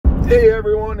Hey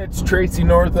everyone, it's Tracy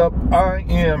Northup. I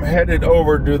am headed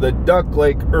over to the Duck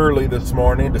Lake early this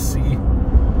morning to see.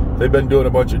 They've been doing a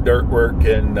bunch of dirt work,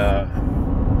 and I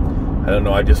don't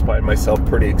know, I just find myself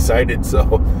pretty excited.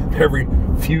 So every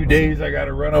few days I got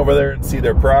to run over there and see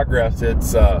their progress.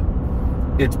 It's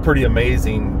pretty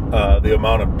amazing the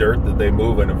amount of dirt that they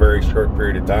move in a very short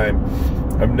period of time.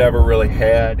 I've never really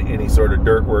had any sort of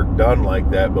dirt work done like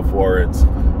that before.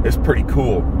 It's pretty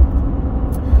cool.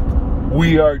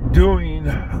 We are doing,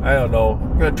 I don't know,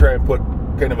 I'm going to try and put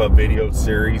kind of a video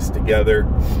series together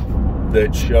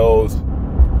that shows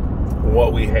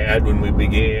what we had when we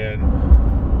began,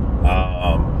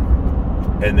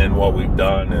 and then what we've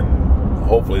done, and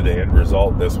hopefully the end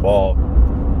result this fall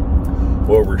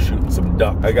where we're shooting some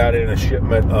duck. I got in a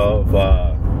shipment of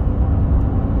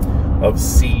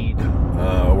seed.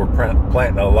 We're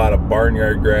planting a lot of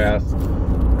barnyard grass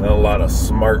and a lot of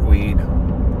smartweed.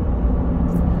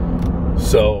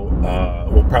 So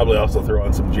we'll probably also throw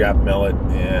on some Jap millet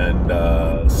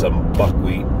and some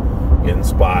buckwheat in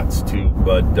spots too.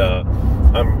 But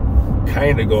I'm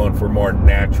kind of going for more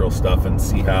natural stuff and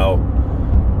see how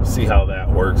that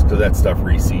works, because that stuff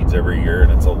reseeds every year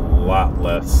and it's a lot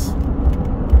less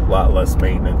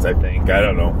maintenance, I think. I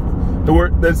don't know.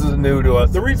 This is new to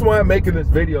us. The reason why I'm making this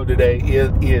video today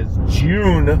is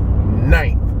June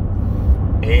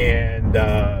 9th, and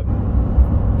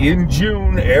in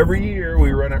June every year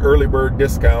we run an early bird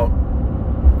discount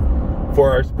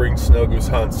for our spring snow goose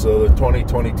hunts, so the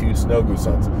 2022 snow goose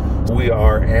hunts. We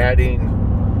are adding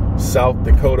South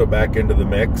Dakota back into the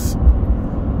mix.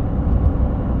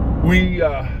 We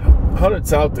hunted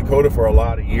South Dakota for a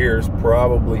lot of years,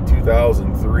 probably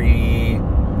 2003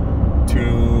 to,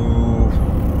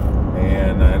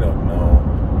 and I don't know,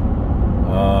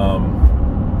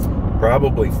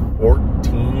 probably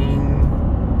 14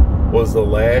 was the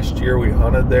last year we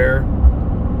hunted there.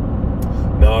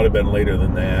 No, it would have been later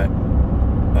than that.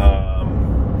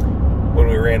 When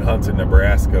we ran hunts in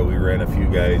Nebraska, we ran a few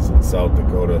guys in South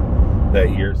Dakota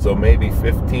that year. So maybe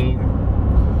 15,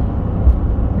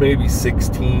 maybe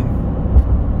 16.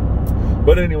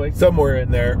 But anyway, somewhere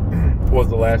in there was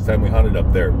the last time we hunted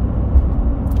up there.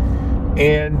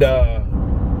 And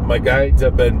my guides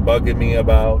have been bugging me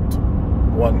about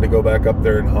wanting to go back up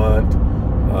there and hunt.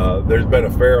 There's been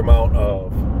a fair amount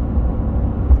of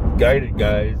guided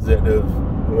guys that have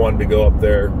wanted to go up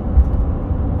there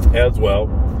as well,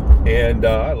 and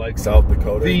I like South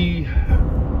Dakota. The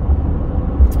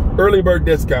early bird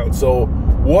discount. So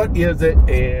what is it,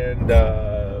 and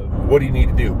what do you need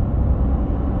to do?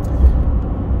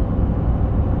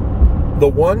 The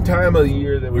one time of the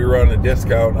year that we run a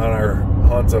discount on our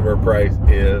hunts of our price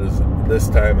is this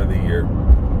time of the year.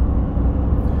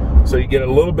 So you get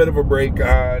a little bit of a break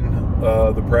on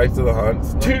the price of the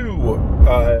hunts. Two,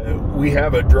 we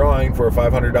have a drawing for a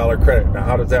 $500 credit. Now,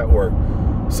 how does that work?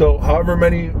 So however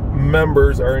many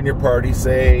members are in your party,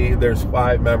 say there's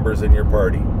 5 members in your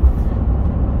party,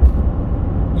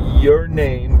 your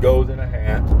name goes in a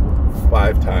hat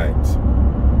 5 times.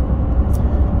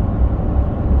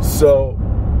 So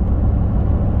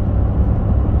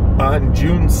on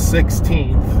June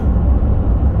 16th,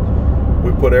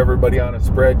 we put everybody on a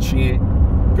spreadsheet,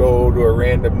 go to a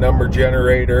random number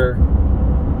generator,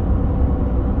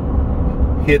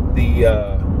 hit the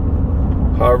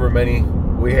however many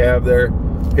we have there,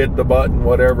 hit the button,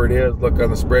 whatever it is, look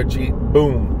on the spreadsheet,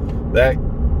 boom, that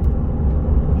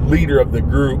leader of the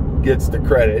group gets the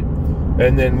credit,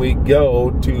 and then we go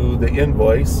to the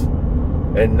invoice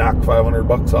and knock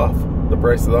 $500 off the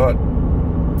price of the hunt.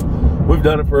 We've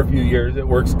done it for a few years. It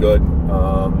works good.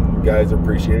 Guys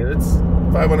appreciate it. It's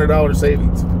 $500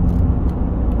 savings.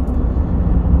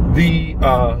 The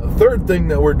third thing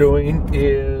that we're doing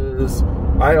is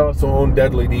I also own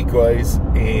Deadly Decoys,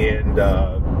 and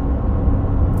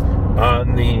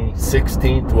on the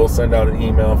 16th we'll send out an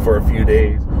email for a few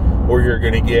days where you're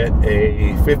going to get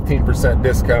a 15%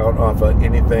 discount off of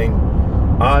anything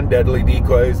on Deadly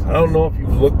Decoys. I don't know if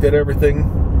you've looked at everything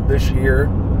this year,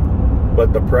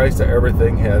 but the price of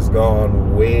everything has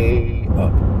gone way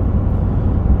up.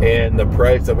 And the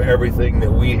price of everything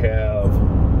that we have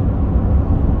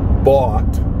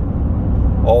bought,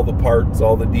 all the parts,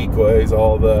 all the decoys,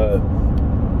 all the,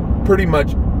 pretty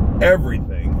much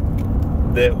everything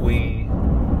that we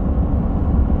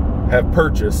have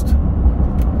purchased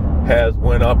has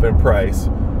went up in price.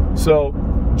 So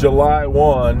July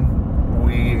 1,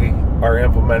 we are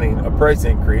implementing a price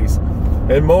increase.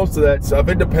 And most of that stuff,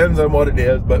 it depends on what it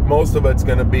is, but most of it's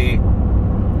going to be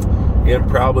in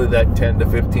probably that 10 to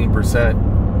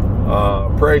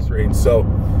 15% price range. So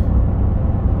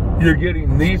you're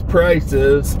getting these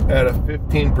prices at a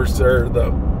 15%,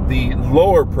 the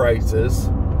lower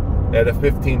prices at a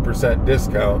 15%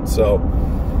 discount. So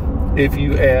if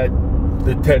you add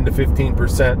the 10 to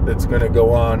 15% that's going to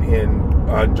go on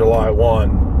July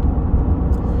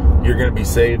 1, you're going to be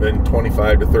saving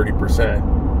 25 to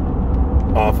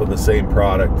 30% off of the same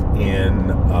product in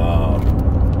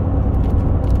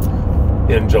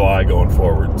July going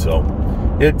forward. So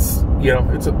it's, you know,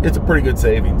 it's a pretty good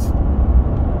savings.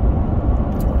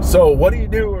 So what do you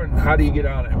do and how do you get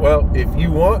on it? Well, if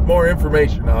you want more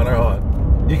information on our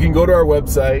hunt, you can go to our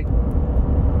website,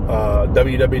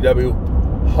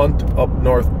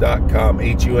 www.huntupnorth.com,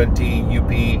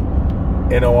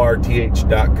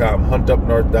 HUNTUPNORTH.com,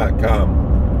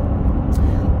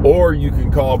 huntupnorth.com. Or you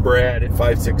can call Brad at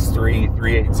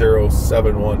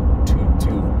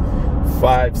 563-380-7122,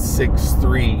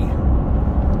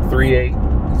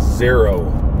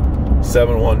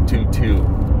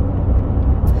 563-380-7122.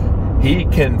 He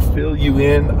can fill you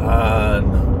in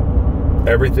on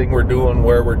everything we're doing,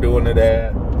 where we're doing it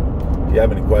at, if you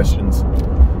have any questions.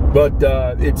 But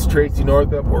it's Tracy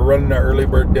Northup. We're running our early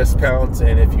bird discounts,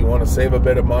 and if you want to save a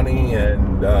bit of money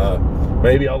and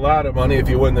maybe a lot of money if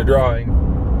you win the drawing,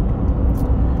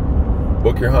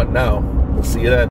 book your hunt now. We'll see you then.